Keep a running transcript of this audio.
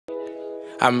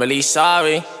I'm really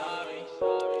sorry.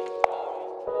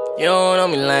 You don't know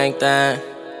me like that.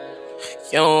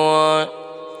 You don't want,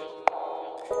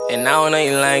 and I don't know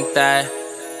you like that.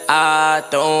 I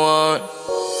don't want.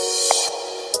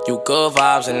 You good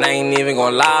vibes and I ain't even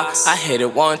gon' lie. I hit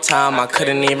it one time, I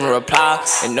couldn't even reply.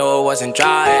 And no, it wasn't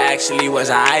dry, it actually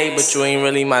was aight. But you ain't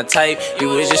really my type, you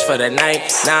was just for the night.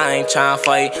 Now I ain't tryna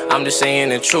fight, I'm just saying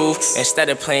the truth. Instead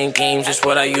of playing games, just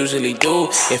what I usually do.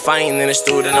 If I ain't in the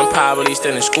student, I'm probably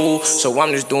still in school. So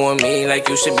I'm just doing me like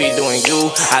you should be doing you.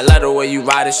 I love the way you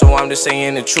ride it, so I'm just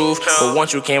saying the truth. But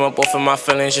once you came up off of my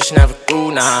feelings, just never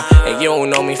grew, nah. And you don't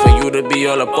know me for you to be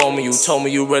all up on me. You told me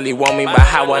you really want me, but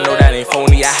how I know that ain't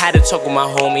phony? I had to talk with my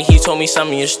homie, he told me some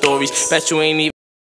of your stories. Bet you ain't even